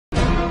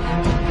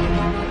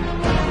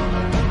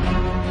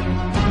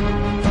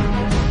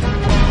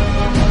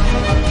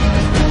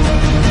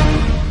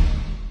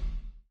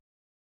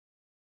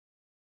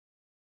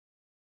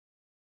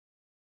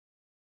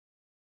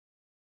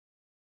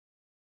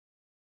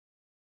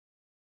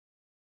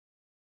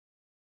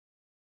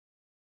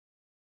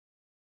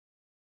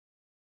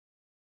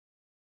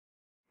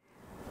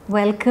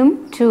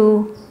Welcome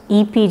to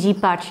EPG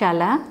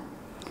Pathshala.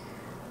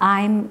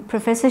 I'm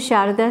Professor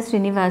Sharada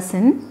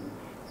Srinivasan,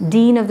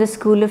 Dean of the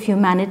School of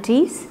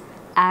Humanities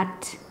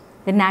at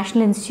the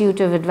National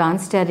Institute of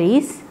Advanced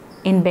Studies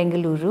in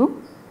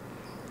Bengaluru,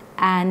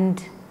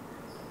 and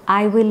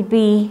I will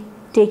be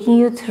taking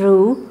you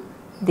through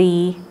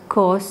the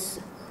course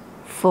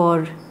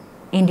for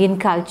Indian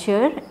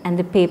culture and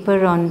the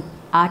paper on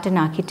art and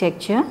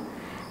architecture,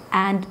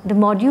 and the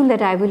module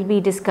that I will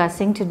be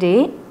discussing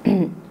today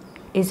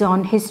is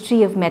on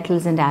history of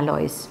metals and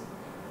alloys.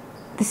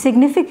 The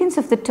significance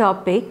of the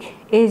topic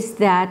is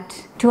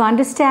that to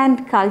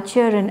understand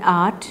culture and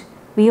art,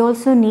 we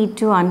also need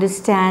to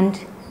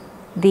understand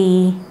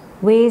the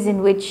ways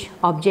in which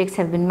objects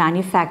have been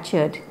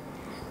manufactured,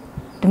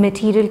 the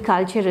material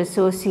culture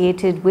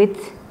associated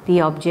with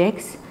the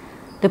objects,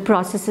 the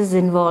processes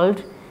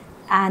involved,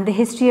 and the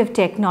history of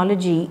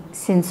technology,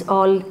 since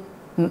all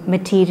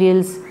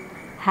materials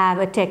have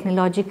a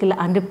technological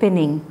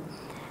underpinning.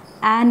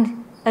 And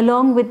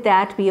along with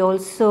that, we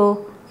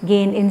also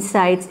gain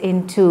insights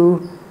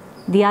into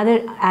the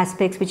other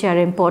aspects which are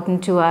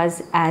important to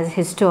us as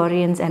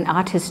historians and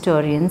art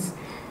historians,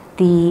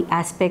 the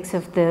aspects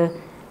of the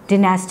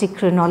dynastic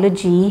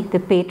chronology, the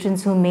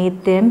patrons who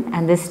made them,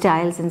 and the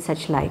styles and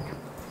such like.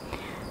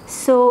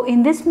 So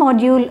in this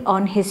module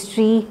on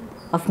history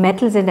of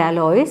metals and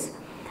alloys,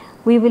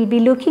 we will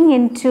be looking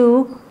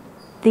into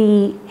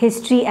the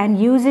history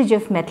and usage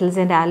of metals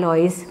and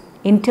alloys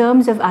in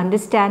terms of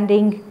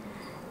understanding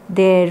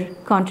their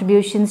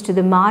contributions to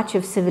the march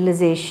of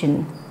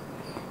civilization.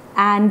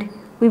 And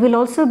we will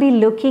also be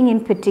looking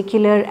in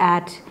particular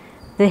at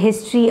the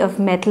history of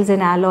metals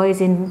and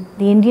alloys in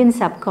the Indian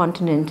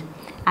subcontinent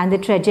and the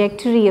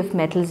trajectory of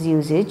metals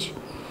usage.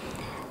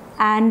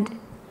 And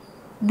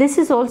this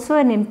is also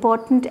an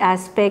important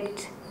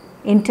aspect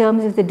in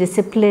terms of the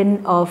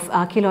discipline of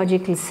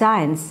archaeological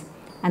science,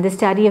 and the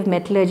study of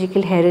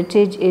metallurgical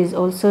heritage is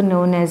also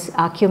known as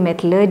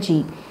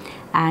archaeometallurgy,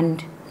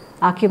 and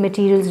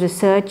archaeomaterials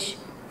research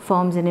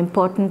forms an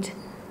important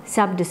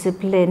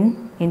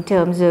subdiscipline in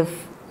terms of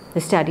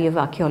the study of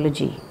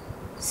archaeology.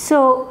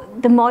 So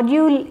the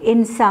module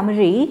in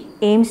summary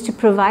aims to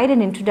provide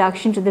an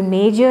introduction to the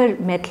major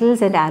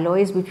metals and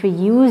alloys which were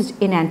used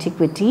in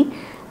antiquity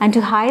and to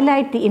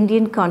highlight the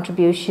Indian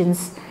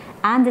contributions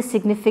and the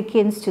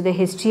significance to the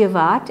history of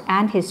art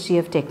and history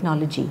of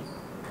technology.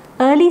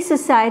 Early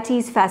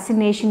society's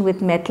fascination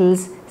with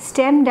metals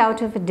stemmed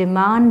out of a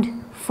demand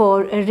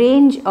for a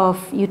range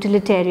of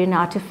utilitarian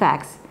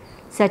artifacts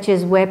such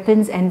as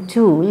weapons and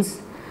tools,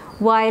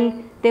 while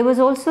there was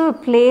also a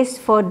place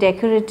for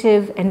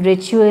decorative and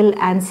ritual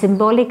and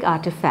symbolic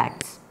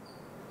artifacts.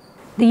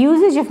 The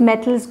usage of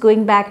metals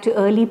going back to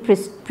early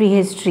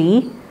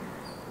prehistory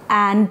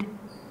and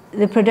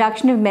the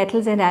production of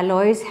metals and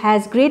alloys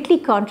has greatly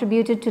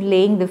contributed to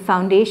laying the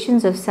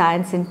foundations of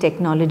science and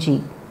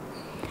technology.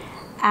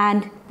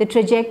 And the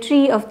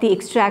trajectory of the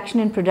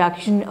extraction and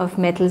production of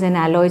metals and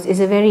alloys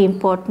is a very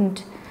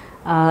important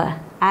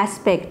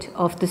aspect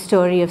of the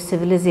story of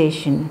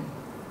civilization.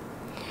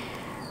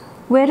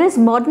 Whereas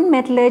modern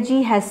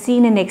metallurgy has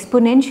seen an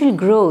exponential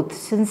growth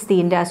since the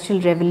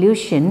Industrial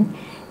Revolution,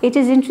 it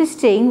is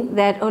interesting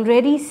that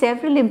already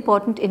several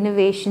important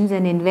innovations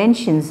and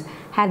inventions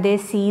had their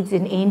seeds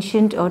in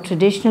ancient or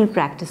traditional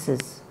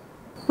practices.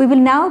 We will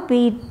now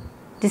be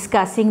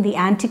discussing the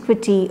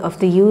antiquity of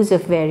the use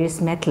of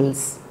various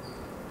metals.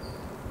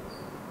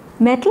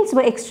 Metals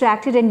were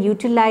extracted and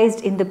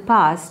utilized in the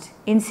past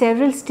in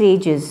several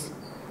stages,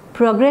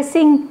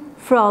 progressing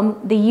from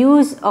the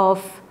use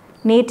of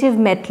native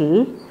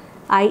metal,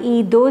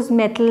 i.e. those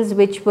metals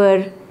which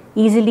were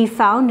easily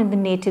found in the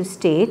native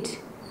state,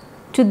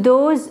 to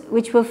those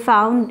which were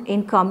found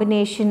in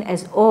combination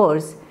as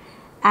ores,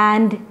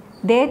 and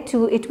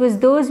thereto it was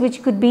those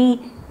which could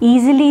be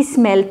easily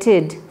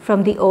smelted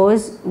from the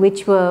ores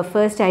which were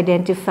first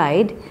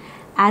identified,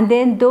 and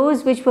then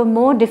those which were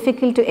more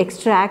difficult to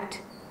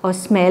extract or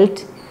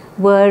smelt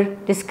were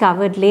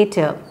discovered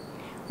later.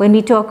 When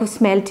we talk of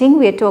smelting,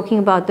 we are talking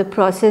about the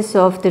process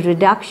of the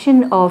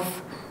reduction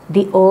of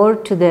the ore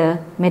to the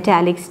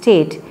metallic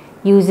state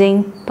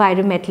using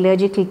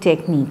pyrometallurgical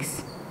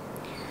techniques.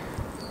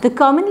 The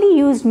commonly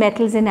used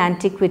metals in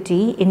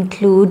antiquity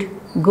include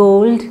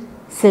gold,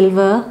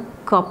 silver,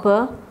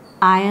 copper,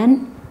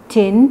 iron,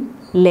 tin,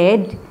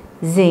 lead,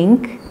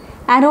 zinc,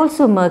 and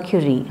also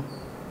mercury.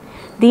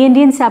 The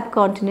Indian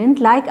subcontinent,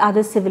 like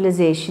other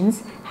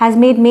civilizations, has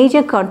made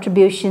major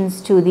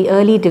contributions to the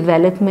early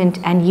development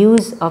and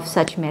use of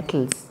such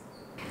metals.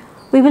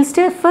 We will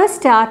first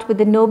start with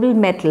the noble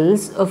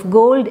metals of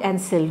gold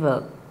and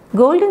silver.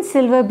 Gold and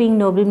silver, being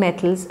noble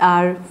metals,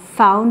 are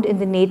found in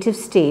the native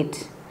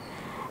state,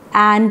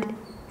 and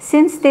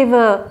since they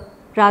were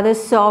rather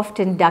soft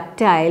and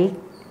ductile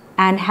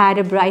and had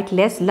a bright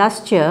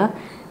luster,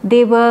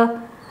 they were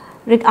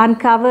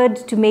uncovered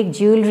to make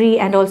jewelry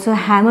and also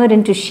hammered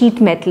into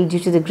sheet metal due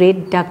to the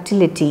great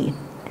ductility.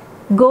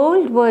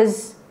 Gold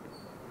was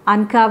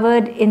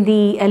uncovered in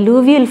the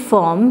alluvial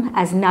form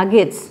as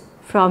nuggets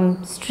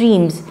from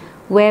streams,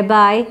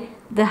 whereby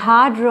the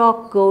hard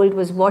rock gold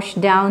was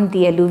washed down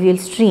the alluvial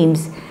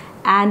streams,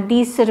 and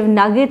these sort of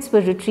nuggets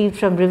were retrieved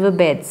from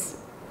riverbeds.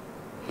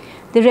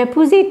 The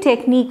repoussé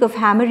technique of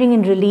hammering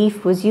in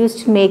relief was used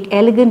to make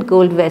elegant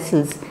gold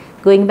vessels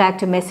going back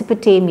to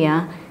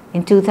Mesopotamia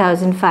in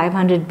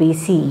 2500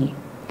 BCE.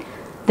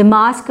 The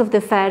mask of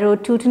the pharaoh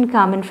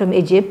Tutankhamun from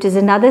Egypt is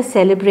another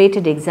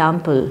celebrated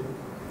example.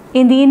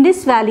 In the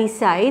Indus Valley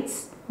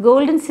sites,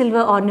 gold and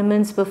silver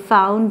ornaments were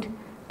found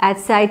at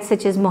sites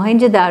such as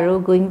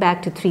Mohenjo-daro going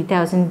back to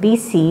 3000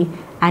 BC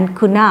and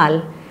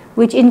Kunal,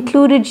 which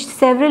included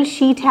several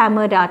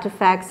sheet-hammered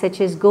artifacts such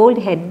as gold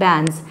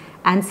headbands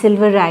and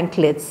silver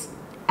anklets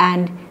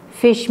and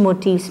fish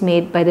motifs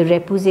made by the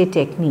repoussé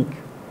technique.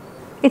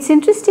 It's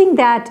interesting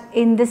that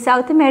in the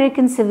South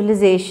American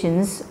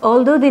civilizations,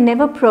 although they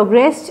never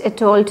progressed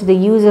at all to the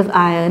use of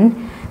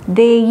iron,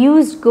 they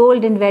used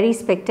gold in very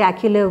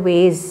spectacular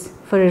ways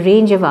for a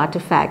range of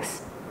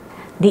artifacts.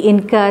 The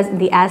Incas,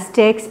 the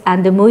Aztecs,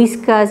 and the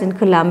Muiscas in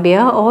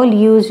Colombia all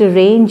used a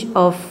range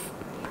of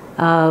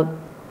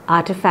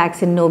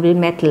artifacts in noble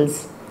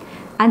metals.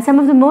 And some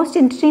of the most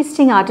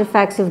interesting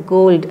artifacts of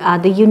gold are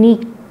the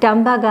unique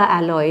Tambaga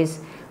alloys,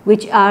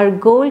 which are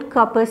gold,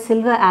 copper,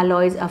 silver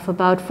alloys of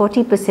about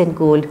 40%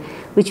 gold,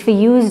 which were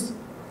used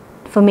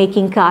for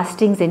making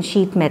castings and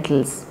sheet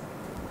metals.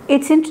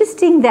 It's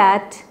interesting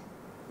that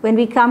when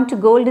we come to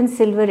gold and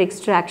silver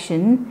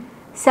extraction,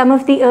 some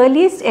of the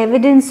earliest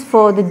evidence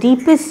for the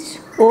deepest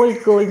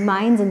old gold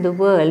mines in the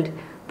world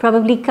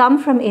probably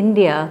come from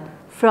India,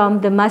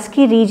 from the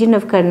Musky region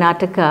of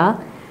Karnataka,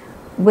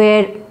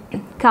 where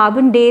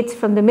carbon dates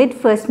from the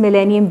mid-1st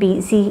millennium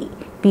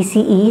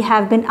BCE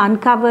have been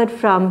uncovered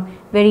from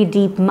very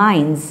deep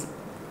mines.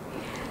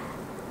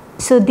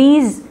 So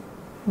these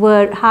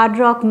were hard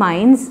rock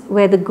mines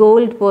where the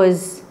gold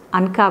was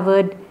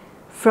uncovered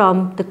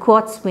from the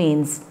quartz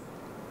veins.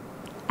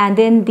 And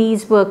then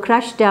these were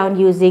crushed down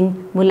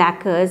using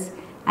mulaccas,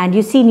 and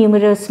you see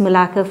numerous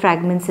mulacca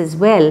fragments as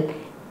well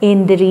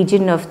in the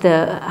region of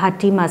the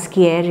Hatti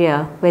Musky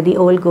area where the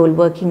old gold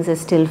workings are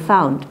still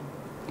found.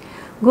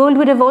 Gold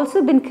would have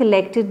also been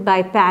collected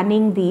by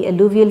panning the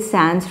alluvial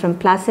sands from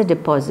placer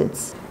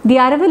deposits. The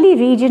Aravalli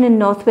region in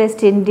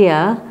northwest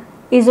India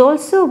is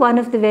also one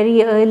of the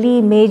very early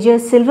major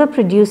silver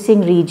producing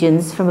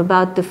regions from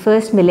about the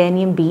 1st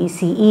millennium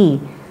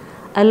BCE,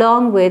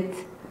 along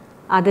with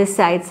other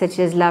sites such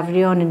as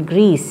Lavrion in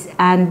Greece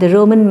and the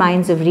Roman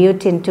mines of Rio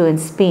Tinto in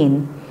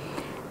Spain.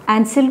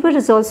 And silver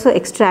is also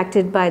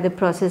extracted by the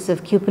process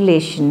of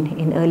cupellation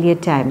in earlier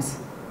times.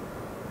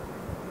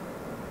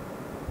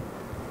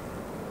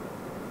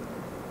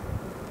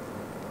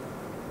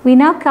 We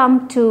now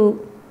come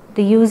to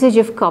the usage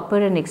of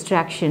copper in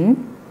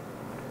extraction.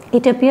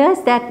 It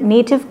appears that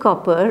native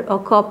copper,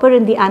 or copper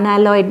in the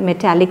unalloyed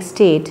metallic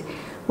state,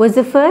 was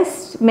the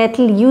first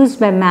metal used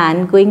by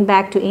man going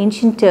back to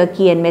ancient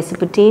Turkey and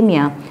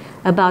Mesopotamia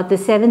about the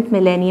 7th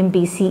millennium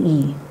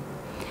BCE.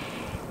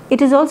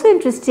 It is also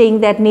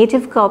interesting that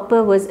native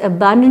copper was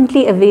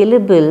abundantly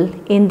available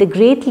in the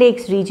Great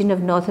Lakes region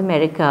of North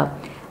America,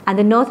 and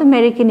the North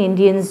American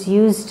Indians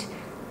used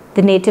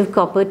the native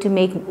copper to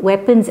make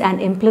weapons and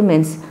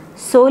implements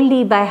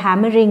solely by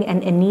hammering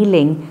and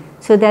annealing,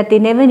 so that they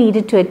never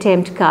needed to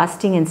attempt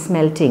casting and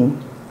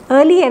smelting.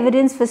 Early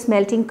evidence for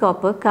smelting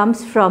copper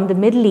comes from the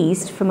Middle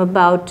East from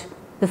about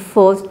the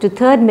 4th to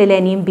 3rd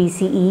millennium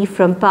BCE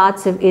from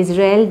parts of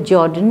Israel,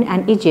 Jordan,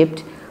 and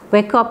Egypt,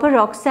 where copper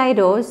oxide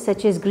ores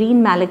such as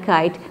green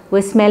malachite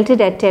were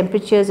smelted at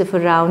temperatures of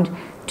around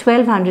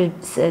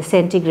 1200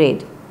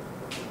 centigrade.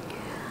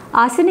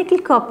 Arsenical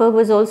copper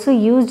was also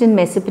used in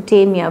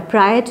Mesopotamia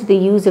prior to the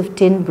use of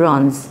tin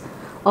bronze,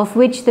 of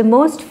which the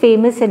most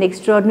famous and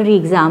extraordinary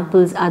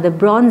examples are the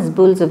bronze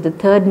bulls of the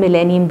 3rd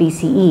millennium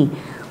BCE,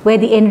 where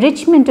the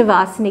enrichment of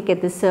arsenic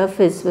at the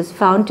surface was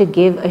found to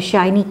give a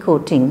shiny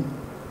coating.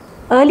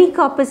 Early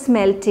copper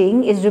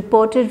smelting is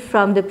reported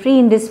from the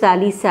pre-Indus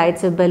Valley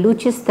sites of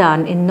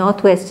Baluchistan in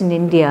northwestern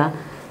India,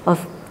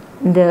 of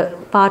the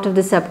part of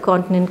the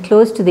subcontinent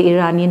close to the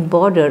Iranian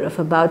border of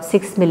about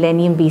 6th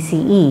millennium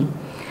BCE.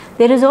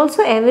 There is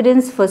also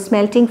evidence for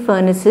smelting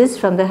furnaces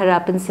from the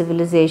Harappan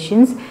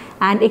civilizations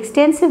and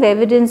extensive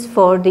evidence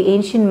for the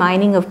ancient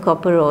mining of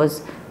copper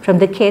ores from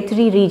the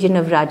Khetri region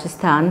of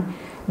Rajasthan,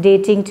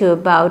 dating to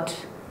about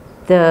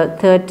the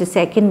 3rd to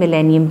 2nd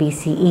millennium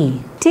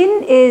BCE.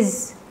 Tin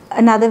is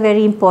another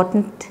very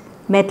important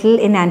metal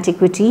in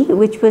antiquity,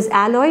 which was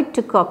alloyed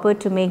to copper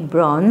to make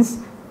bronze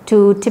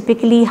to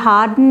typically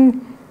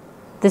harden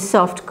the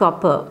soft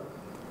copper,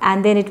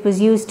 and then it was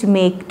used to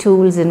make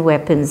tools and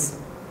weapons.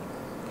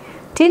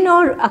 Tin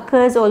ore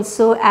occurs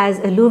also as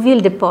alluvial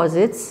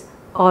deposits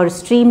or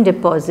stream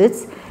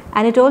deposits,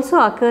 and it also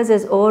occurs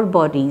as ore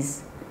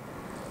bodies.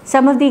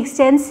 Some of the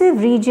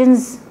extensive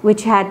regions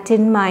which had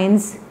tin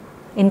mines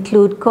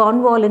include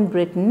Cornwall in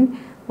Britain,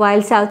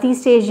 while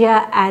Southeast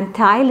Asia and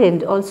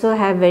Thailand also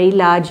have very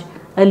large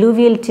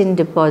alluvial tin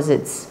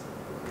deposits.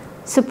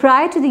 So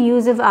prior to the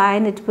use of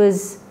iron, it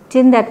was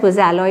tin that was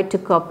alloyed to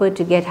copper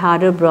to get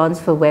harder bronze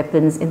for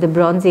weapons in the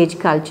Bronze Age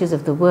cultures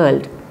of the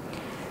world.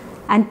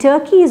 And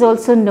Turkey is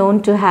also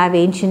known to have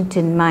ancient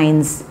tin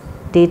mines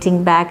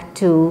dating back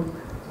to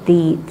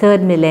the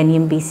 3rd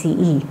millennium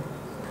BCE.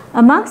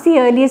 Amongst the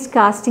earliest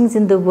castings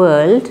in the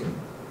world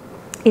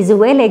is a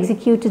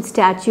well-executed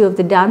statue of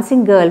the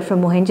dancing girl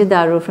from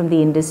Mohenjo-daro from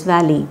the Indus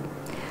Valley.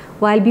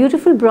 While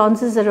beautiful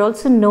bronzes are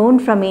also known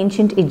from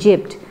ancient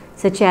Egypt,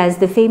 such as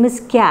the famous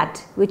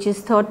cat, which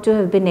is thought to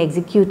have been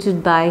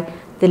executed by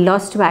the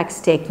lost wax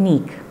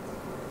technique.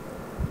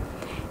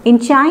 In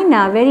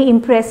China, very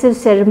impressive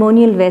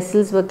ceremonial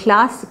vessels were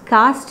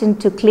cast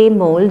into clay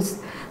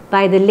molds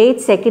by the late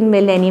 2nd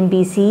millennium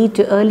BCE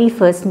to early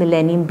 1st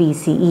millennium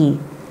BCE.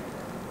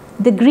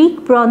 The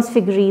Greek bronze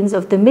figurines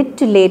of the mid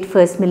to late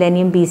 1st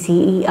millennium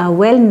BCE are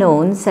well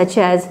known, such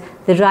as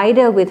the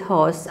rider with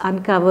horse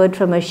uncovered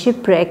from a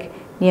shipwreck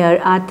near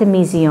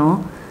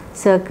Artemision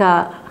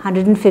circa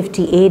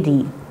 150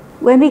 AD.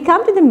 When we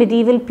come to the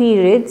medieval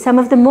period, some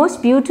of the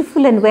most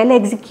beautiful and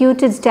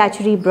well-executed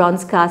statuary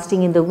bronze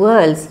casting in the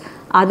world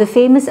are the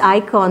famous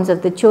icons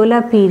of the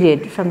Chola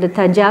period from the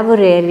Thanjavur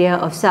area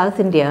of South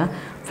India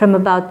from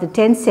about the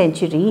 10th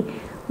century,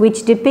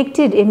 which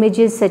depicted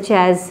images such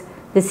as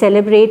the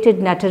celebrated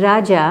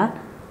Nataraja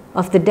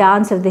of the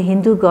dance of the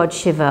Hindu god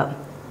Shiva.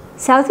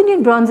 South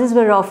Indian bronzes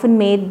were often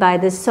made by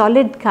the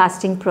solid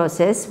casting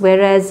process,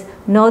 whereas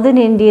Northern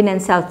Indian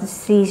and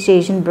Southeast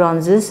Asian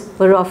bronzes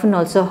were often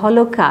also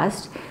hollow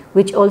cast,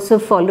 which also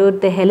followed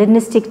the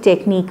Hellenistic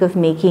technique of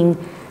making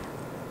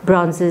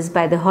bronzes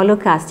by the hollow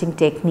casting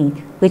technique,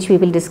 which we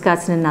will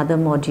discuss in another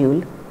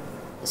module.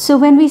 So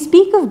when we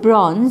speak of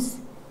bronze,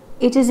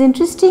 it is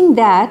interesting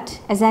that,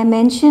 as I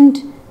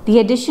mentioned, the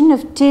addition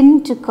of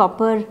tin to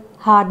copper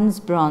hardens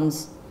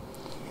bronze.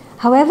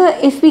 However,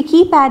 if we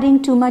keep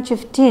adding too much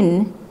of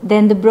tin,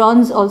 then the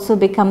bronze also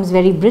becomes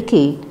very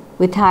brittle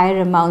with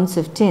higher amounts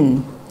of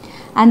tin.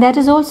 And that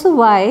is also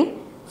why,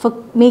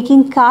 for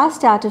making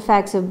cast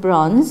artifacts of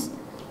bronze,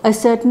 a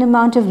certain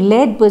amount of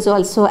lead was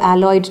also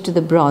alloyed to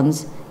the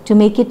bronze to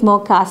make it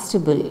more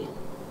castable.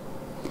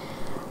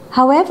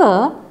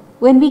 However,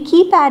 when we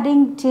keep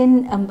adding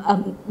tin,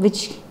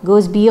 which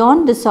goes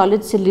beyond the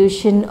solid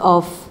solution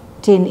of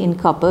tin in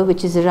copper,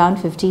 which is around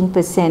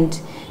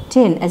 15%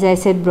 tin, as I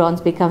said,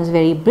 bronze becomes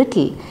very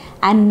brittle.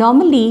 And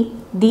normally,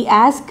 the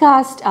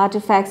as-cast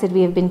artifacts that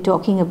we have been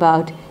talking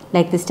about,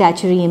 like the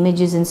statuary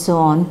images and so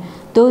on,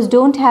 those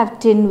don't have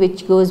tin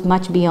which goes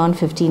much beyond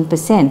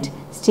 15%,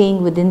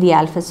 staying within the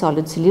alpha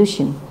solid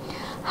solution.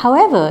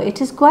 However, it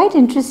is quite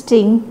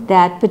interesting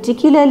that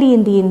particularly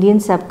in the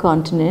Indian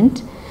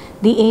subcontinent,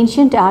 the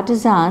ancient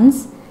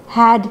artisans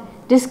had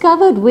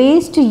discovered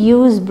ways to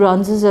use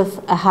bronzes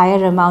of a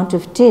higher amount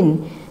of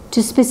tin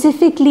to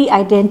specifically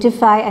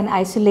identify and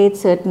isolate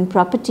certain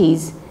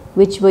properties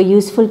which were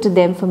useful to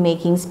them for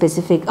making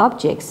specific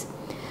objects.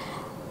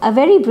 A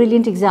very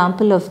brilliant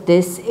example of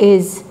this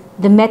is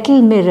the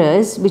metal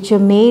mirrors which are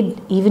made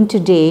even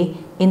today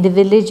in the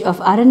village of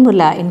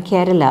Aranmula in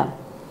Kerala.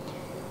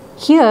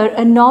 Here,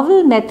 a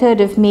novel method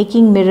of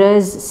making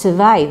mirrors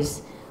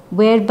survives,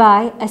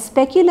 whereby a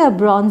specular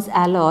bronze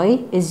alloy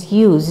is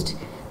used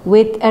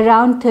with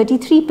around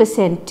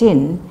 33%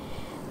 tin,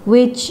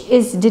 which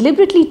is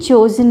deliberately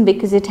chosen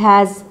because it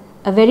has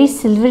a very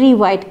silvery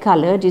white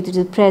color due to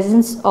the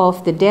presence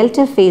of the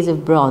delta phase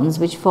of bronze,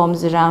 which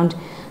forms around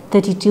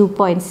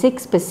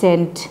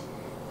 32.6%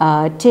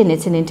 tin.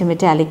 It's an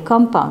intermetallic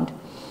compound.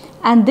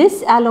 And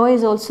this alloy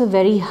is also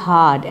very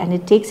hard and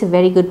it takes a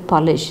very good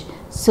polish,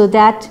 so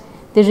that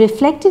the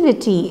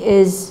reflectivity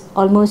is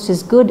almost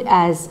as good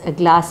as a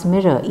glass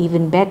mirror,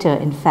 even better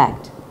in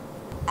fact.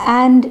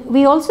 And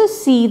we also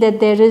see that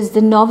there is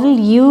the novel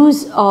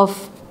use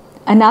of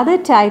another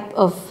type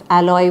of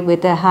alloy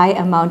with a high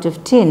amount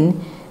of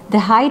tin, the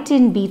high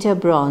tin beta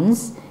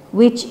bronze,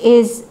 which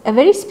is a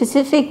very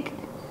specific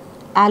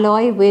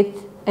alloy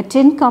with a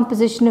tin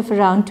composition of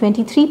around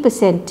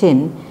 23%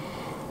 tin.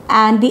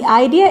 And the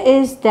idea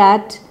is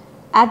that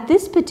at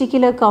this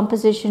particular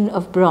composition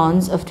of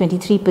bronze of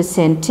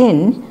 23%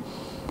 tin,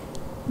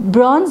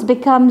 bronze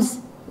becomes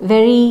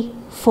very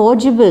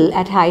forgeable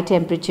at high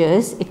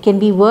temperatures. It can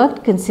be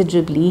worked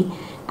considerably.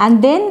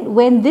 And then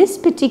when this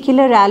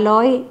particular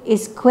alloy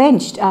is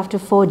quenched after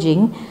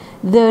forging,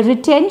 the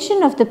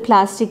retention of the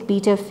plastic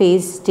beta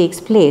phase takes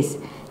place.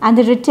 And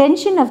the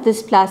retention of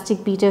this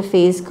plastic beta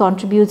phase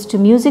contributes to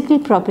musical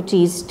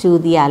properties to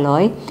the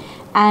alloy.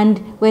 And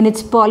when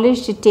it's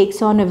polished, it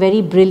takes on a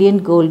very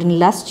brilliant golden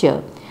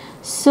luster.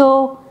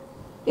 So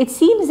it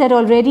seems that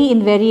already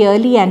in very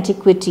early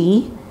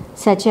antiquity,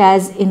 such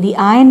as in the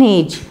Iron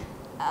Age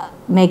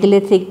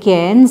megalithic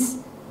cairns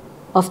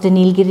of the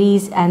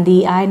Nilgiris and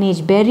the Iron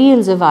Age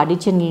burials of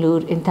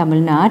Adichanallur in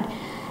Tamil Nadu,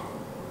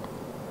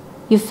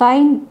 you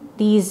find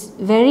these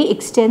very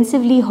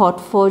extensively hot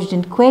forged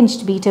and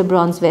quenched beta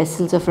bronze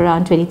vessels of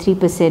around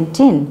 23%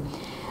 tin,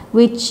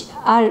 which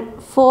are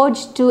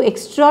forged to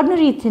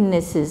extraordinary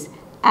thinnesses,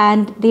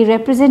 and they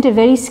represent a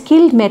very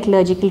skilled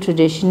metallurgical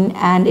tradition,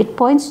 and it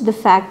points to the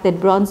fact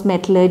that bronze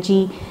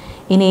metallurgy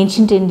in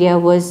ancient India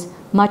was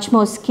much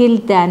more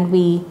skilled than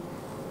we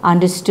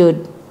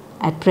understood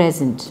at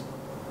present.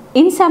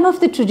 In some of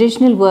the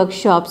traditional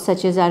workshops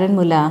such as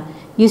Aranmula,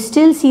 you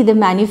still see the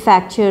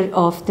manufacture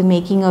of the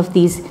making of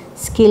these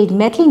skilled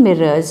metal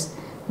mirrors,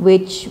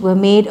 which were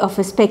made of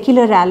a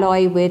specular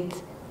alloy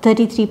with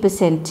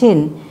 33%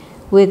 tin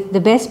with the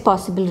best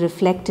possible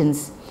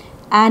reflectance.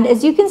 And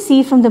as you can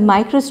see from the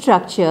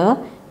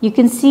microstructure, you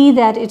can see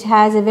that it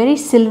has a very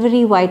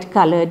silvery white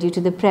color due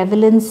to the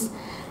prevalence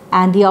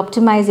and the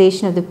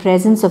optimization of the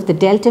presence of the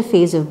delta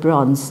phase of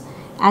bronze.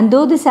 And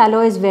though this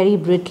alloy is very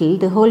brittle,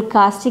 the whole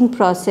casting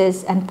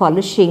process and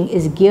polishing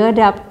is geared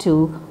up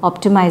to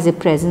optimize the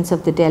presence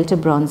of the delta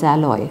bronze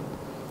alloy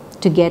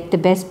to get the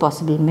best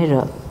possible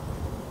mirror.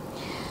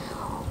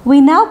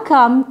 We now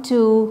come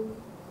to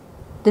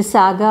the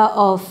saga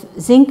of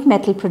zinc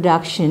metal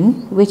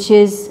production, which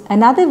is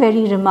another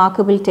very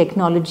remarkable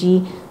technology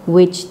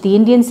which the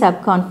Indian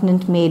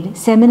subcontinent made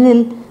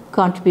seminal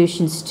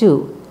contributions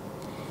to.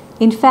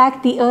 In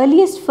fact, the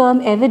earliest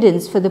firm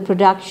evidence for the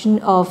production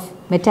of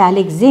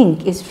metallic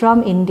zinc is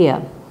from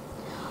India.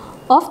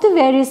 Of the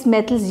various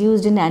metals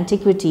used in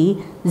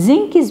antiquity,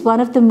 zinc is one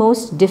of the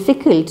most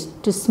difficult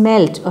to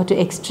smelt or to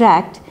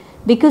extract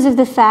because of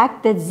the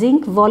fact that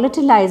zinc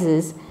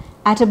volatilizes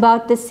at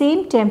about the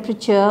same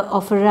temperature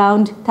of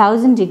around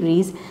 1000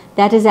 degrees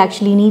that is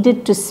actually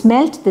needed to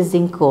smelt the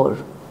zinc ore.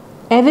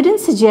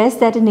 Evidence suggests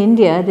that in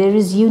India there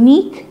is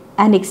unique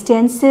and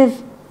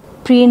extensive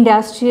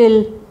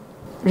pre-industrial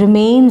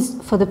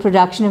remains for the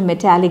production of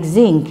metallic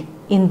zinc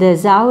in the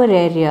Zawar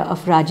area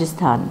of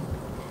Rajasthan.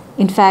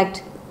 In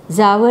fact,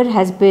 Zawar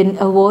has been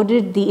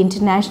awarded the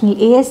International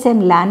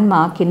ASM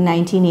Landmark in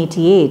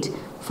 1988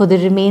 for the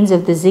remains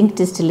of the zinc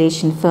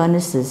distillation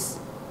furnaces.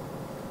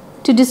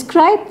 To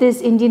describe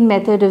this Indian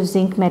method of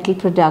zinc metal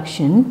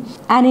production,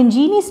 an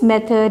ingenious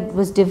method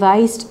was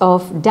devised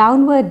of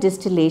downward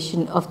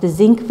distillation of the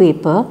zinc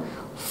vapor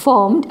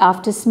formed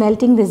after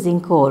smelting the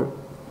zinc ore.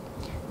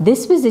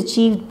 This was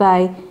achieved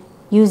by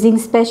using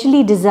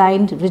specially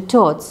designed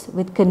retorts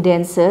with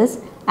condensers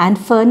and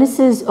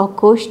furnaces or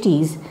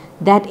koshtis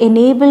that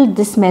enabled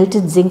the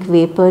smelted zinc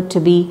vapor to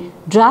be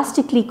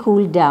drastically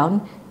cooled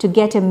down to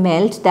get a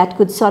melt that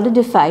could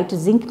solidify to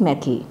zinc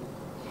metal.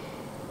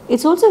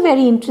 It's also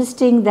very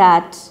interesting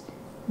that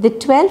the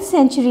 12th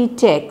century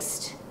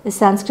text, the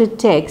Sanskrit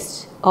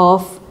text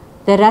of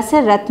the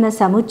Rasa Ratna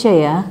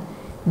Samuchaya,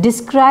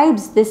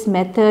 describes this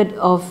method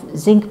of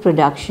zinc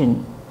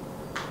production.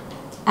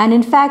 And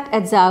in fact,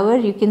 at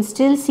Zawar, you can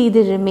still see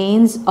the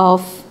remains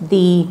of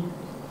the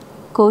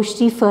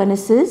koshti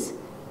furnaces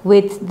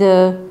with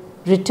the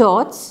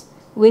retorts,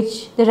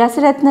 which the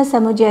Rasaratna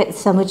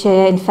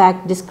Samuchaya in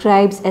fact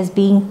describes as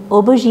being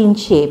aubergine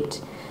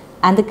shaped.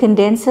 And the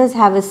condensers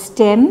have a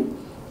stem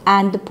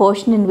and the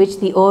portion in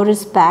which the ore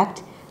is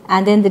packed,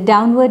 and then the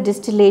downward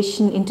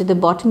distillation into the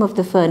bottom of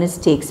the furnace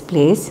takes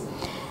place.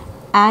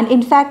 And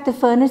in fact, the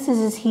furnace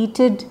is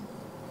heated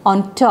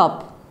on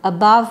top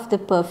above the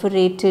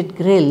perforated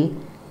grill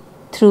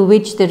through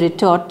which the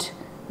retort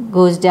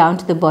goes down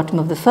to the bottom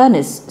of the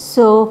furnace.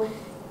 So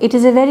it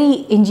is a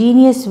very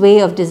ingenious way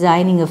of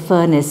designing a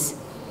furnace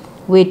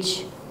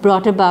which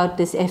brought about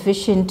this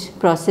efficient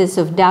process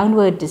of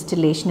downward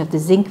distillation of the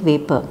zinc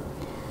vapor.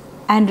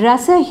 And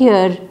rasa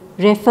here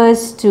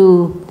refers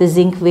to the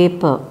zinc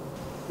vapor.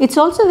 It's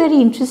also very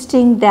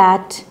interesting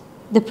that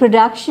the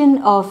production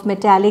of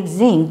metallic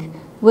zinc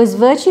was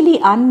virtually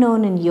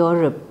unknown in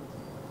Europe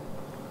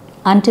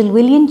until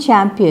William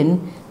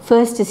Champion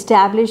first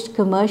established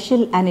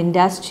commercial and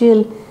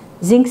industrial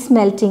zinc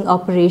smelting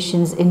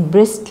operations in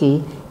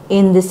Bristol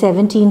in the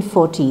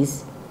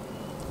 1740s.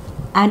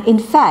 And in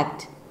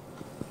fact,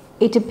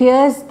 it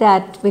appears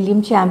that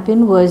William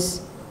Champion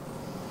was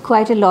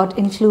quite a lot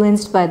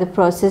influenced by the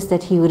process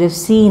that he would have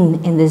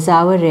seen in the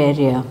Zawar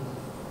area.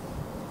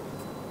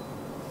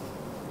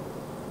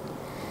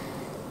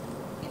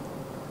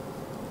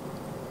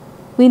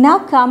 We now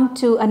come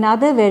to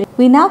another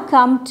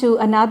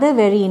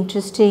very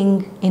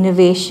interesting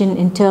innovation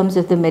in terms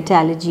of the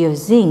metallurgy of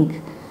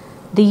zinc,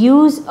 the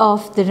use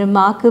of the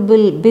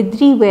remarkable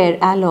Bidri ware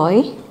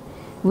alloy,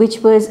 which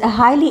was a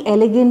highly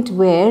elegant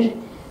ware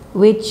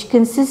which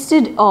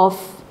consisted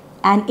of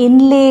an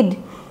inlaid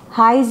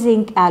high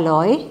zinc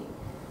alloy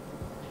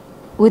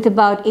with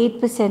about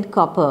 8%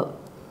 copper.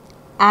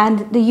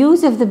 And the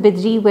use of the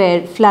Bidri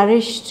ware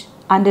flourished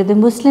under the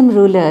Muslim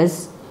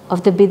rulers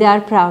of the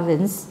Bidar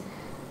province,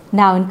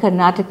 now in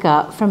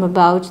Karnataka, from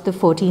about the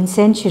 14th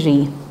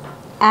century.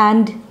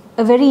 And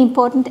a very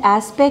important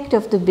aspect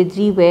of the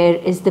Bidri ware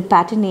is the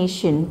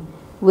patination,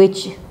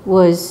 which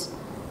was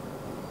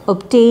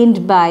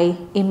obtained by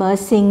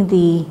immersing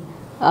the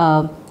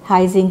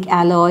high zinc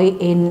alloy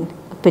in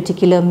a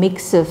particular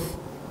mix of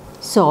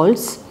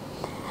salts,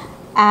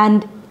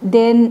 and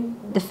then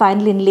the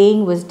final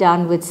inlaying was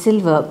done with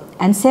silver,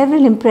 and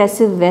several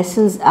impressive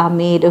vessels are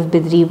made of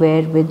Bidri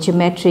ware with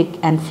geometric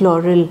and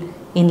floral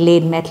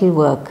inlaid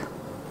metalwork.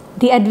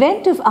 The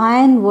advent of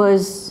iron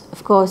was,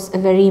 of course, a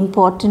very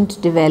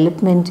important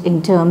development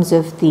in terms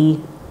of the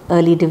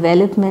early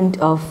development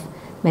of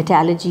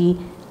metallurgy,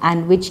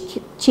 and which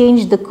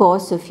changed the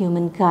course of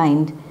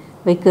humankind,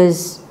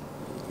 because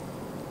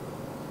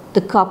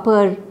the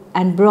copper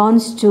and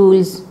bronze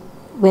tools,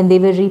 when they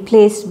were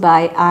replaced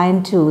by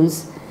iron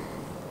tools,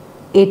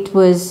 it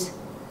was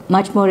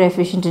much more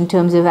efficient in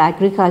terms of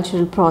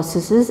agricultural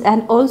processes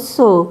and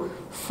also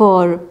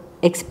for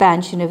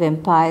expansion of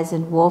empires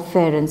and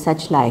warfare and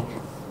such like.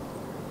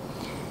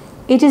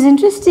 It is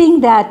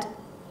interesting that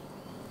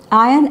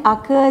iron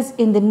occurs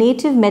in the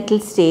native metal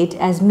state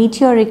as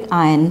meteoric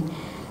iron,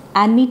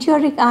 and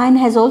meteoric iron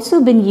has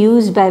also been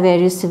used by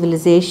various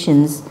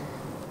civilizations.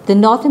 The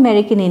North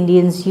American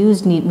Indians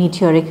used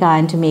meteoric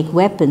iron to make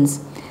weapons,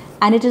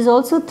 and it is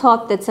also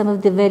thought that some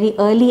of the very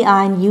early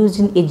iron used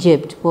in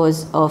Egypt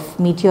was of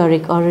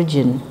meteoric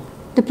origin.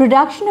 The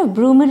production of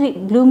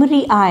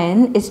bloomery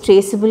iron is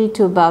traceable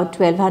to about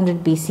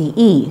 1200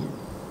 BCE.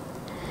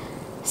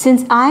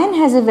 Since iron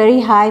has a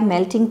very high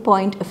melting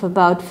point of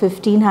about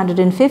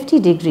 1550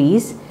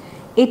 degrees,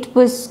 it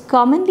was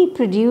commonly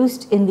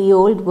produced in the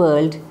Old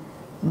World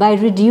by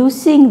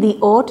reducing the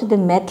ore to the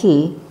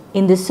metal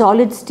in the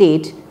solid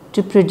state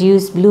to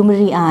produce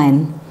bloomery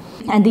iron,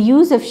 and the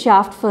use of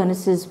shaft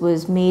furnaces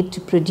was made to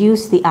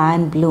produce the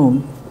iron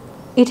bloom.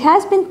 It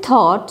has been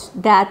thought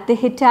that the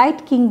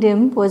Hittite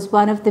kingdom was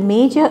one of the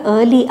major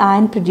early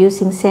iron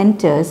producing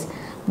centers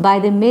by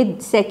the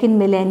mid-2nd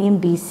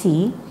millennium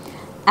BC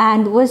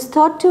and was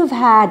thought to have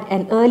had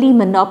an early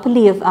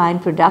monopoly of iron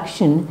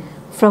production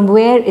from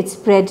where it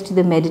spread to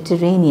the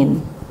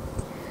Mediterranean.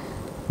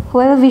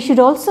 However, we should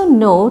also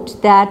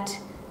note that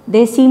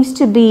there seems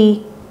to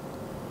be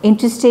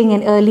interesting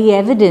and early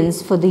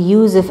evidence for the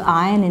use of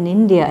iron in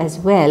India as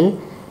well,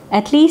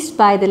 at least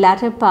by the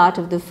latter part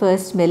of the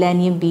 1st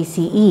millennium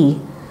BCE,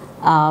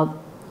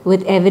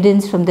 with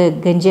evidence from the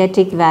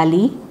Gangetic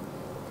Valley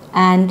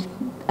and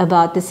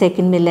about the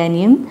 2nd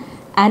millennium,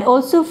 and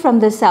also from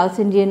the South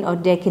Indian or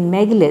Deccan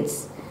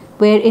megaliths,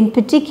 where in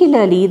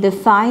particularly the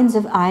finds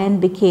of iron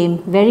became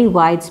very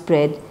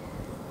widespread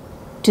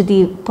to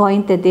the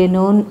point that they are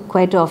known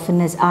quite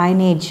often as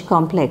Iron Age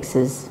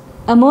complexes.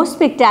 A most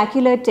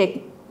spectacular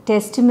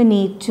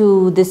testimony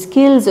to the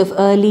skills of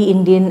early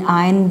Indian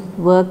iron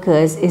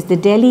workers is the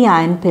Delhi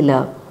Iron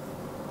Pillar,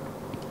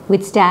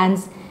 which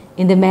stands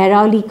in the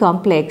Mehrauli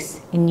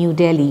complex in New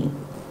Delhi.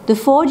 The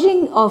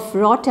forging of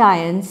wrought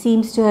iron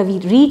seems to have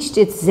reached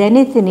its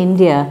zenith in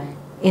India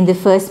in the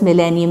 1st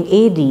millennium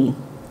AD.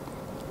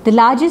 The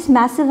largest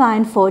massive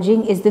iron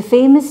forging is the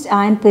famous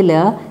Iron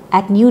Pillar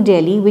at New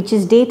Delhi, which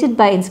is dated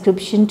by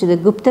inscription to the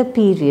Gupta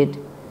period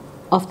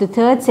of the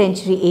 3rd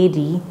century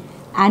AD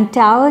and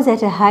towers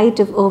at a height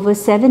of over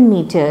 7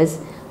 meters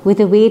with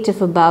a weight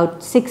of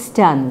about 6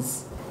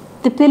 tons.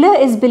 The pillar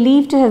is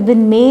believed to have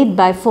been made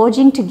by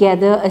forging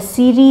together a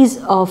series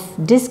of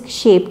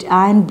disc-shaped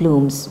iron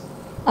blooms.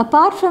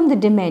 Apart from the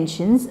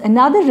dimensions,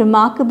 another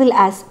remarkable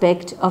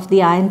aspect of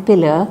the iron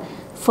pillar,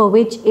 for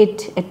which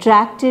it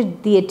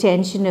attracted the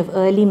attention of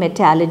early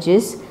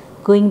metallurgists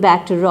going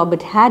back to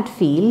Robert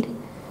Hadfield,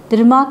 the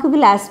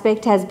remarkable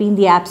aspect has been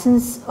the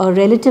absence or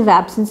relative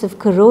absence of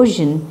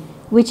corrosion,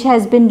 which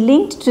has been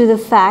linked to the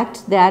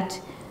fact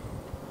that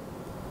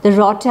the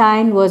wrought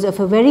iron was of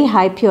a very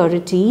high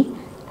purity,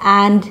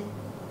 and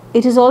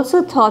it is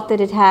also thought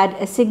that it had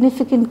a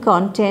significant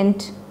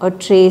content or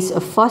trace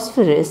of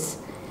phosphorus,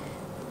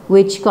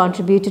 which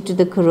contributed to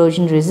the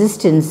corrosion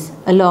resistance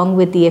along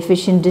with the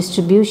efficient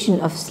distribution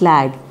of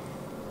slag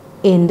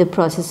in the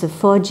process of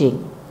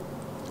forging.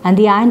 And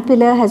the Iron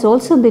Pillar has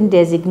also been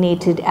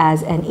designated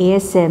as an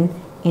ASM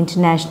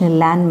International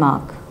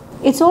Landmark.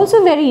 It's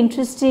also very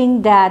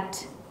interesting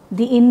that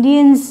the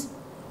Indians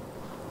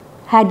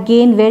had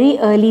gained very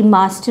early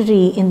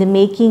mastery in the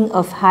making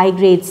of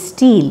high-grade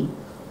steel.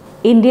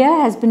 India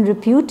has been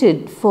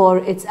reputed for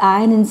its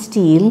iron and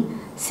steel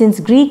since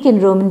Greek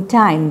and Roman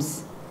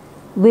times,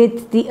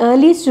 with the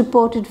earliest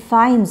reported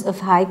finds of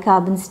high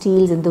carbon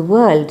steels in the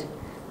world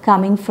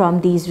coming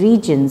from these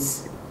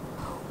regions.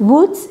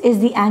 Woods is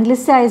the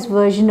anglicized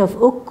version of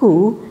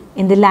ukku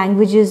in the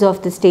languages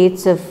of the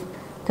states of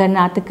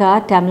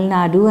Karnataka, Tamil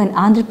Nadu and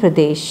Andhra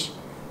Pradesh,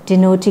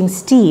 denoting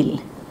steel,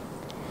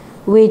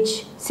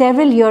 which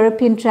several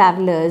European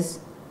travelers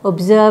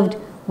observed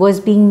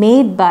was being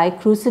made by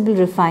crucible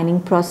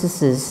refining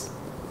processes.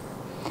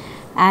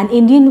 And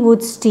Indian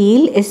wood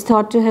steel is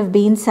thought to have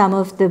been some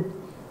of the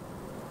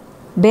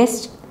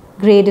best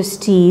grade of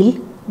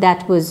steel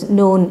that was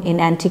known in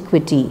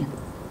antiquity.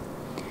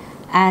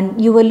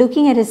 And you were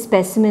looking at a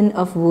specimen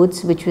of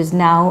woods which was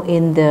now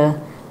in the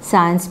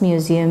Science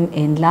Museum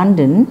in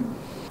London.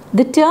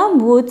 The term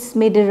woods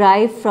may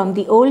derive from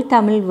the old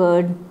Tamil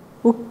word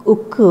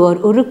ukku or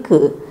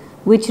urukku,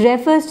 which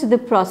refers to the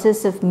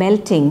process of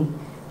melting,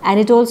 and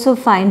it also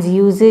finds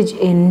usage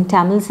in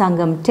Tamil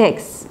Sangam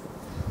texts.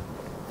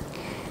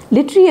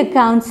 Literary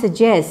accounts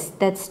suggest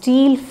that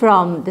steel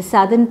from the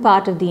southern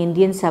part of the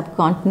Indian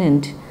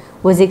subcontinent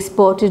was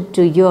exported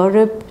to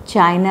Europe,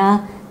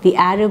 China, the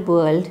Arab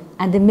world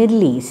and the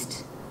Middle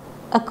East.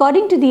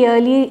 According to the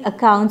early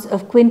accounts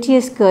of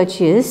Quintius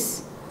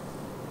Curtius,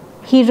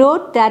 he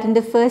wrote that in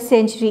the 1st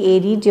century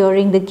AD,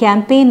 during the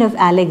campaign of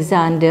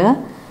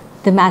Alexander,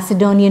 the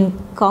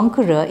Macedonian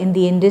conqueror in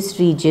the Indus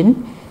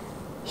region,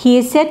 He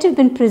is said to have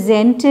been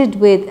presented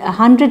with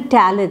 100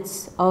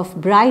 talents of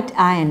bright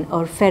iron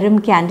or ferrum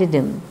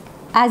candidum.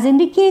 As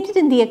indicated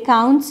in the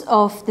accounts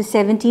of the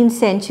 17th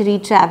century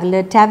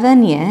traveller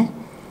Tavernier,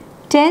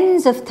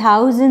 tens of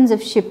thousands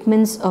of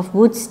shipments of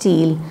wood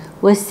steel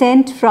were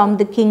sent from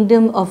the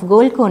kingdom of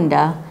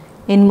Golconda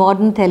in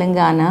modern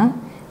Telangana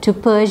to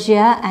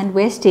Persia and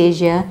West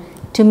Asia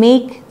to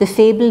make the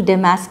fabled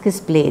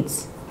Damascus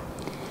blades.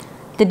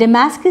 The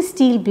Damascus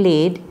steel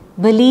blade,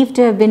 believed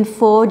to have been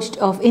forged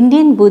of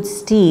Indian wood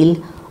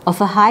steel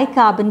of a high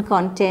carbon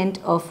content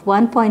of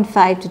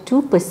 1.5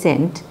 to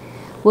 2%,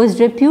 was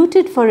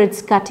reputed for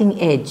its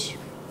cutting edge.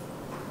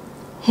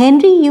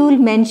 Henry Yule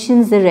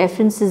mentions the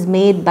references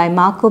made by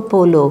Marco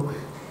Polo,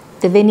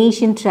 the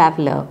Venetian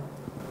traveller.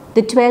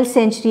 The 12th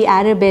century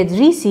Arab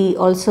Edrisi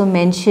also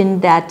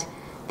mentioned that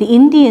the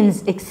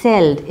Indians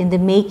excelled in the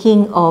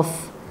making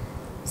of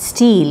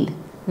steel,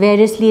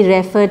 variously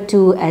referred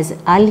to as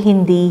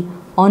Al-Hindi,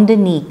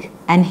 Ondanique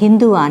and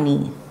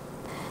Hinduani.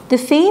 The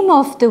fame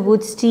of the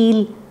wood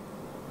steel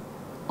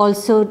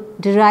also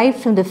derived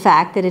from the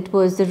fact that it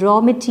was the raw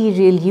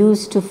material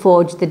used to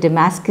forge the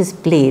Damascus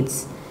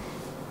blades,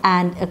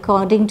 and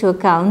according to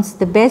accounts,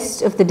 the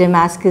best of the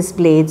Damascus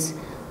blades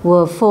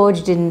were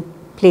forged in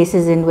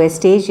places in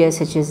West Asia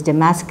such as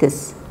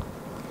Damascus.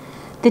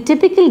 The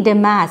typical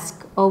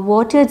damask or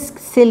watered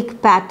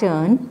silk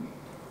pattern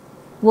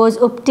was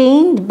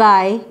obtained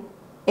by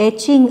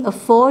etching a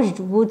forged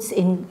wood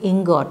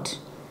ingot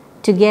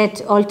to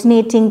get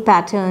alternating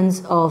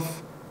patterns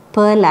of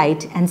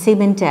pearlite and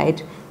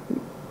cementite,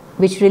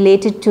 which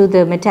related to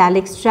the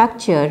metallic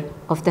structure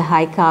of the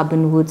high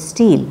carbon wood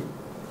steel.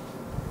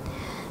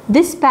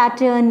 This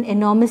pattern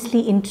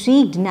enormously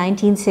intrigued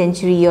 19th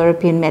century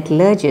European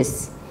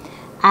metallurgists,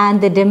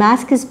 and the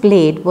Damascus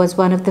blade was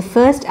one of the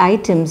first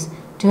items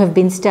to have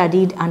been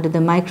studied under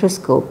the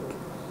microscope.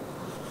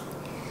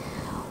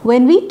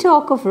 When we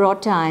talk of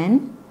wrought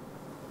iron,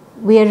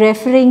 we are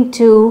referring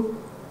to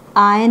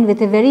iron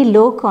with a very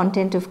low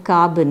content of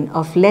carbon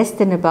of less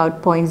than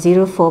about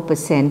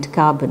 0.04%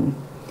 carbon.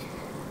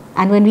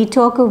 And when we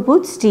talk of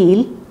wood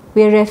steel,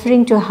 we are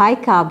referring to a high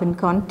carbon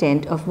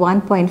content of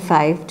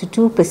 1.5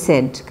 to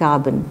 2%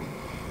 carbon.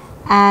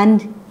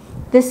 And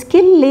the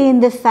skill lay in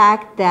the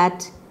fact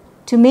that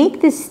to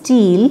make this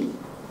steel,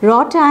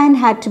 wrought iron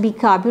had to be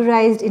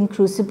carburized in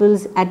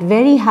crucibles at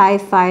very high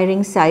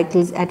firing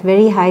cycles at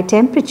very high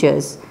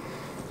temperatures,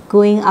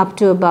 going up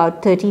to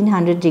about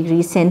 1300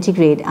 degrees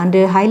centigrade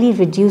under highly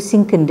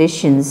reducing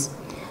conditions,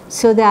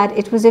 so that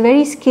it was a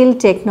very skilled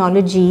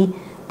technology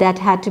that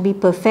had to be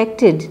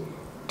perfected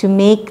to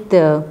make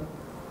the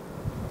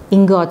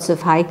ingots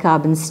of high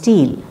carbon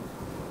steel.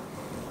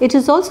 It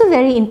is also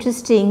very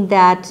interesting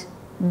that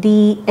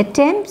the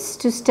attempts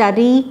to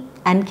study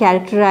and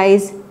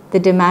characterize the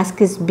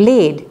Damascus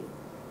blade,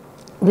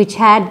 which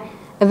had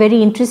a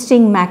very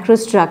interesting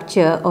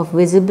macrostructure of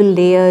visible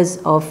layers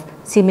of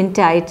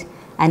cementite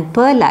and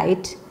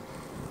pearlite,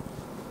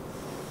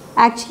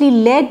 actually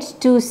led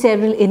to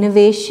several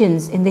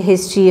innovations in the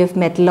history of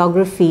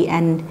metallography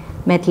and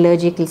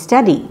metallurgical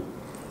study.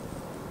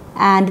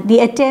 And the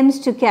attempts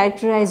to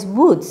characterize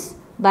woods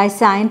by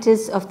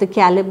scientists of the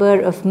caliber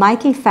of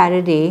Michael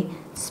Faraday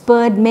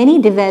spurred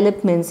many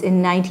developments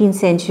in 19th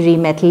century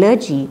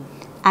metallurgy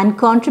and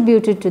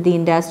contributed to the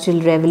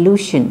Industrial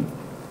Revolution.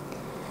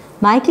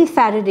 Michael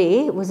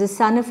Faraday was the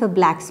son of a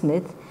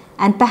blacksmith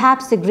and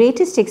perhaps the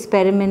greatest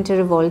experimenter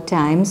of all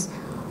times,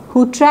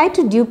 who tried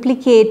to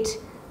duplicate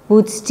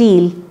wood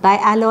steel by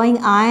alloying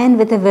iron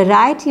with a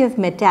variety of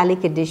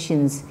metallic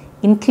additions,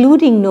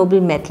 including noble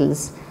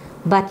metals,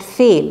 but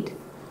failed.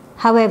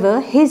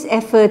 However, his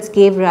efforts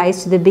gave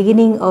rise to the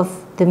beginning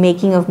of the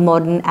making of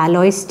modern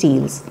alloy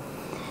steels,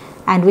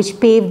 and which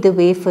paved the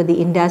way for the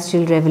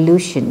Industrial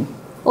Revolution.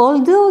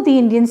 Although the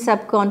Indian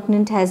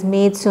subcontinent has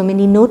made so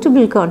many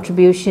notable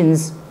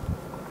contributions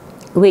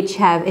which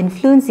have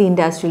influenced the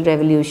Industrial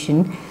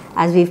Revolution,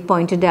 as we've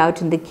pointed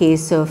out in the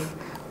case of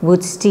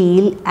wood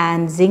steel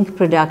and zinc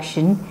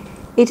production,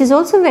 it is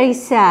also very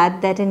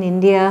sad that in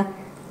India,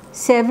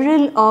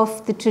 several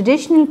of the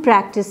traditional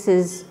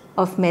practices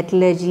of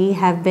metallurgy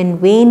have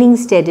been waning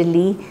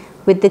steadily,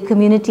 with the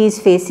communities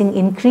facing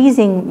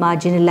increasing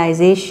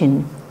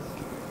marginalization.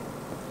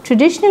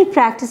 Traditional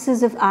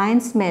practices of iron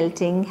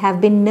smelting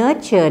have been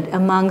nurtured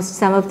amongst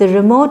some of the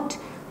remote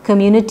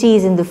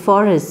communities in the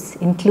forests,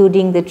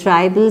 including the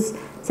tribals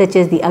such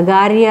as the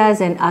Agarias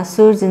and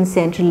Asurs in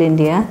central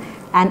India,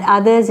 and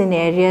others in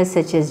areas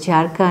such as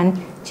Jharkhand,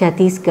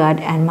 Chhattisgarh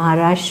and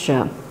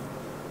Maharashtra.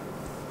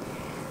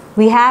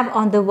 We have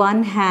on the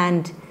one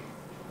hand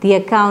the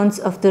accounts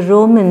of the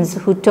Romans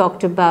who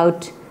talked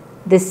about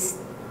this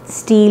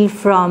steel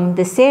from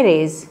the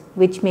Seres,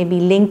 which may be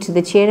linked to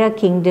the Chera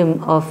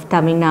kingdom of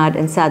Tamil Nadu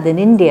and southern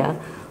India,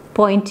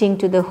 pointing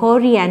to the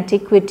hoary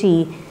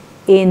antiquity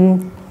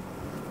in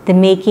the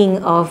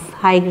making of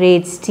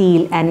high-grade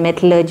steel and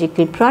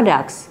metallurgical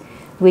products,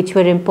 which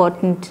were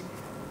important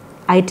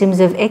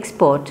items of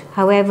export.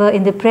 However,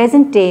 in the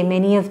present day,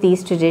 many of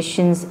these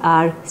traditions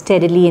are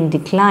steadily in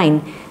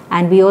decline,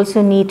 and we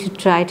also need to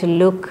try to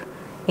look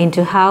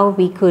into how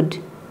we could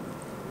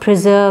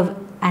preserve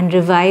and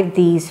revive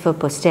these for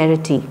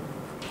posterity.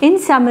 In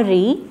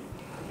summary,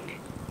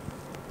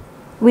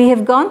 we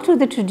have gone through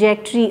the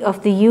trajectory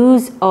of the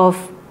use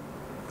of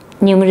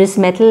numerous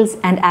metals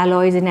and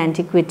alloys in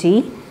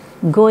antiquity,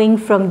 going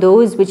from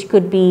those which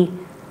could be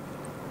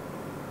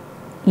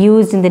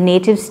used in the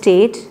native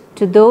state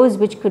to those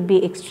which could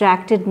be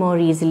extracted more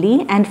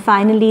easily, and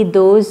finally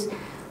those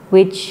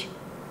which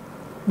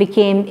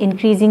became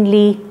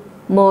increasingly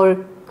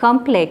more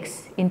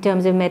complex in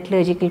terms of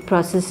metallurgical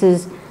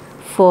processes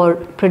for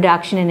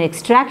production and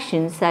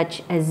extraction,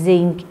 such as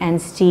zinc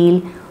and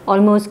steel,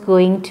 almost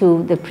going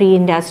to the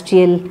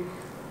pre-industrial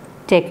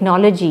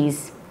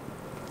technologies.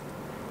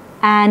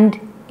 And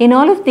in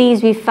all of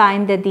these, we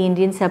find that the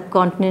Indian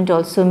subcontinent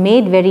also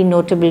made very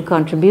notable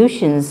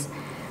contributions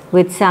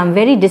with some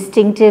very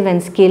distinctive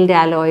and skilled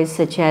alloys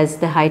such as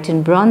the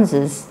Highton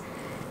bronzes.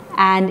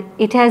 And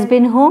it has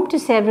been home to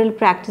several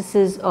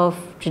practices of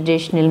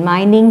traditional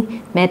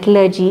mining,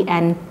 metallurgy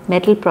and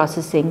metal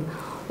processing,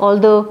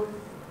 although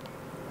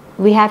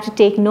we have to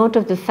take note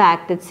of the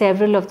fact that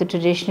several of the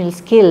traditional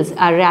skills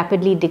are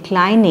rapidly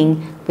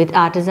declining, with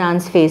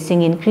artisans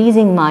facing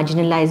increasing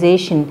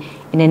marginalization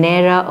in an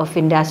era of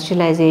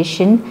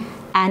industrialization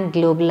and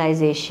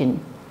globalization.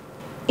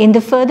 In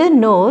the further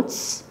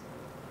notes,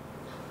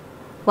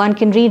 one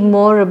can read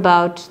more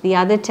about the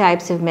other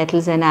types of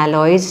metals and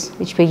alloys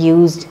which were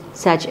used,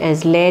 such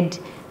as lead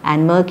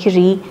and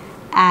mercury,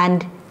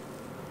 and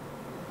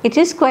it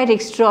is quite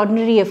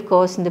extraordinary, of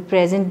course, in the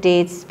present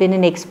day. It's been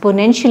an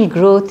exponential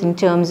growth in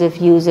terms of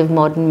use of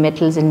modern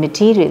metals and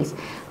materials,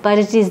 but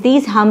it is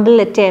these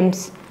humble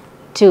attempts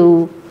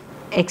to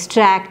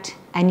extract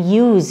and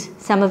use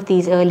some of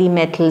these early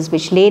metals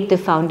which laid the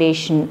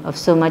foundation of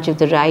so much of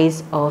the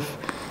rise of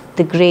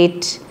the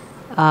great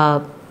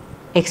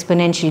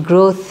exponential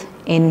growth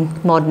in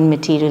modern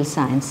material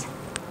science.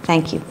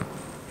 Thank you.